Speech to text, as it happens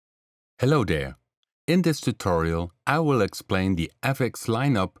Hello there. In this tutorial, I will explain the FX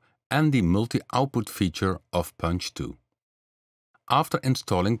lineup and the multi-output feature of Punch-2. After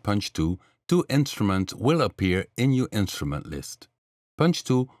installing Punch-2, two instruments will appear in your instrument list.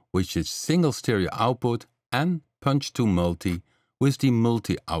 Punch-2, which is single stereo output, and Punch-2 Multi, with the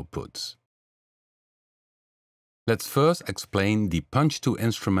multi-outputs. Let's first explain the Punch-2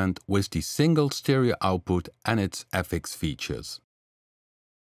 instrument with the single stereo output and its FX features.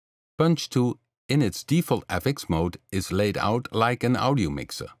 Punch-2 in its default FX mode is laid out like an audio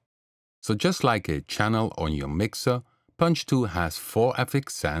mixer. So just like a channel on your mixer, Punch-2 has 4 FX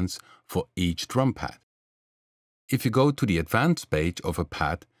sends for each drum pad. If you go to the advanced page of a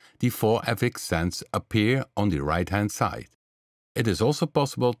pad, the 4 FX sends appear on the right-hand side. It is also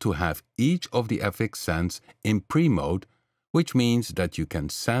possible to have each of the FX sends in pre-mode, which means that you can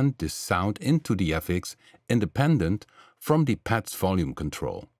send the sound into the FX independent from the pad's volume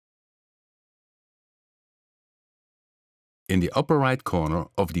control. In the upper right corner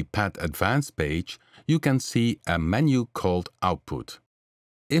of the pad advanced page, you can see a menu called Output.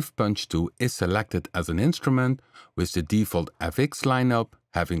 If Punch-2 is selected as an instrument with the default FX lineup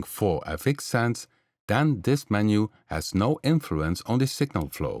having 4 FX sends, then this menu has no influence on the signal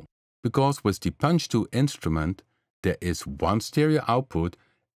flow, because with the Punch-2 instrument there is one stereo output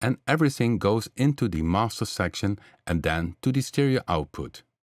and everything goes into the master section and then to the stereo output.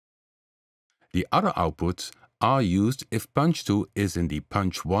 The other outputs are used if Punch-2 is in the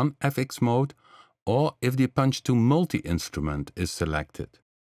Punch-1 FX mode or if the Punch-2 multi-instrument is selected.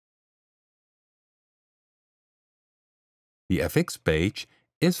 The FX page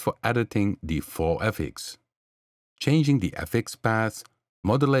is for editing the 4 FX, changing the FX paths,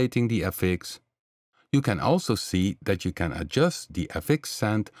 modulating the FX. You can also see that you can adjust the FX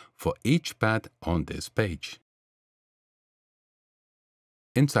send for each pad on this page.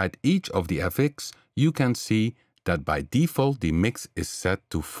 Inside each of the FX, you can see that by default the mix is set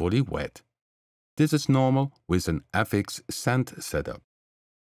to fully wet. This is normal with an FX send setup.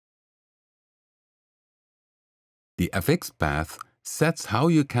 The FX path sets how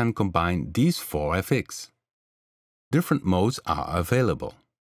you can combine these 4 FX. Different modes are available.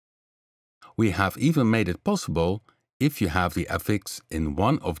 We have even made it possible, if you have the FX in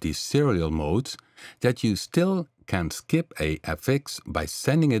one of these serial modes, that you still can skip a FX by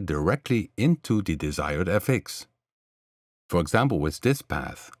sending it directly into the desired FX. For example, with this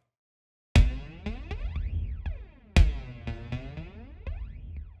path.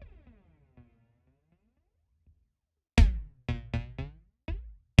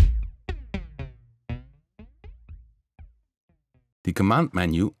 The command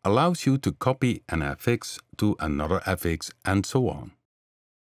menu allows you to copy an FX to another FX and so on.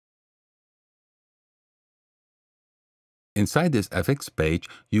 Inside this FX page,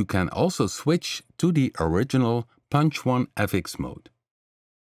 you can also switch to the original Punch-1 FX mode.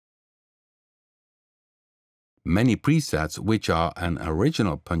 Many presets which are an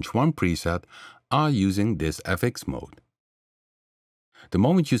original Punch-1 preset are using this FX mode. The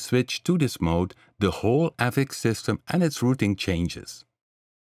moment you switch to this mode, the whole FX system and its routing changes.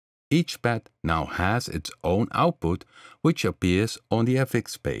 Each pad now has its own output, which appears on the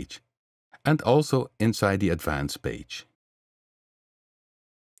FX page, and also inside the advanced page.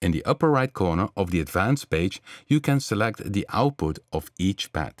 In the upper right corner of the advanced page, you can select the output of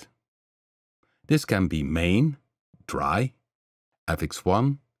each pad. This can be main, dry,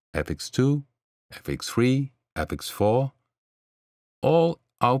 FX1, FX2, FX3, FX4. All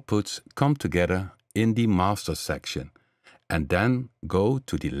outputs come together in the master section and then go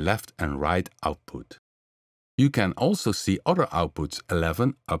to the left and right output. You can also see other outputs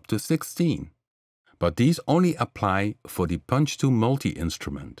 11 up to 16, but these only apply for the Punch-2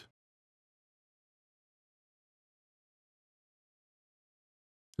 multi-instrument.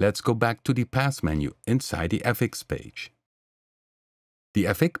 Let's go back to the path menu inside the FX page. The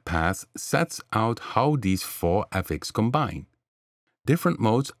FX path sets out how these 4 FX combine. Different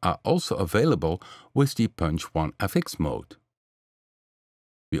modes are also available with the Punch-1 FX mode.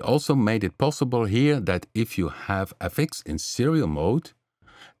 We also made it possible here that if you have FX in serial mode,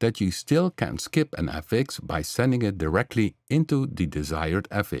 that you still can skip an FX by sending it directly into the desired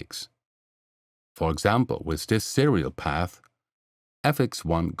FX. For example, with this serial path,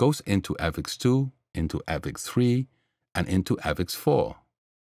 FX1 goes into FX2, into FX3, and into FX4.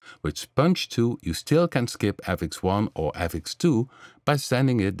 With Punch-2, you still can skip FX1 or FX2 by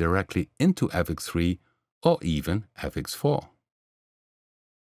sending it directly into FX3 or even FX4.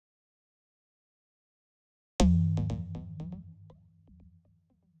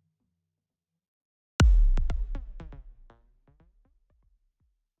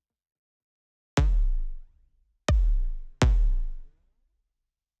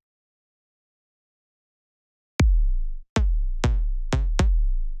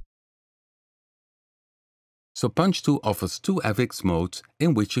 So Punch-2 offers two FX modes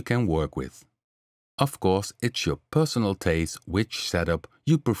in which you can work with. Of course, it's your personal taste which setup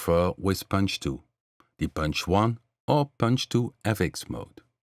you prefer with Punch-2, the Punch-1 or Punch-2 FX mode.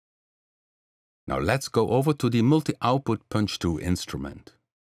 Now let's go over to the multi-output Punch-2 instrument.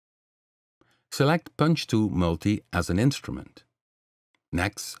 Select Punch-2 Multi as an instrument.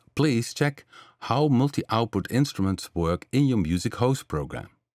 Next, please check how multi-output instruments work in your music host program.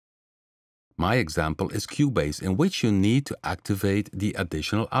 My example is Cubase, in which you need to activate the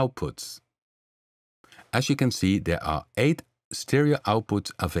additional outputs. As you can see, there are 8 stereo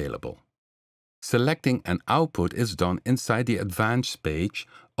outputs available. Selecting an output is done inside the Advanced page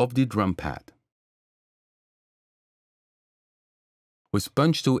of the drum pad. With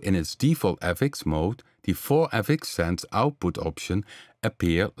Punch-2 in its default FX mode, the 4 FX Sense output option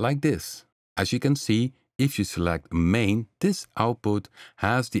appear like this. As you can see, if you select Main, this output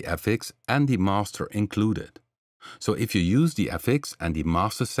has the FX and the master included. So if you use the FX and the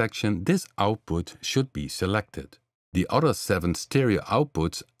master section, this output should be selected. The other 7 stereo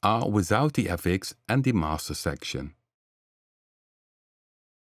outputs are without the FX and the master section.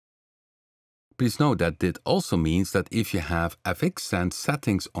 Please note that this also means that if you have FX Sense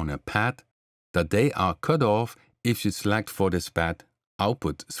settings on a pad, that they are cut off if you select for this pad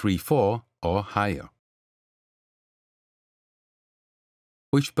output 3-4 or higher.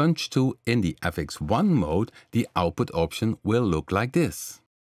 With Punch-2 in the FX1 mode, the output option will look like this.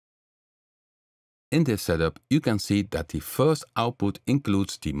 In this setup, you can see that the first output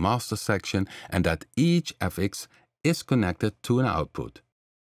includes the master section and that each FX is connected to an output.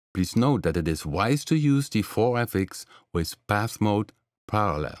 Please note that it is wise to use the 4 FX with path mode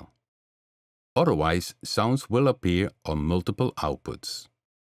parallel. Otherwise, sounds will appear on multiple outputs.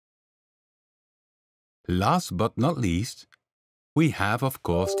 Last but not least, we have of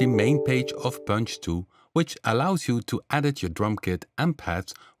course the main page of Punch-2, which allows you to edit your drum kit and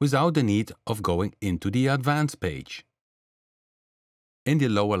pads without the need of going into the Advanced page. In the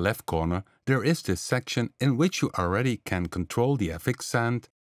lower left corner, there is this section in which you already can control the FX Sense,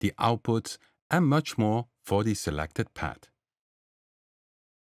 the outputs, and much more for the selected pad.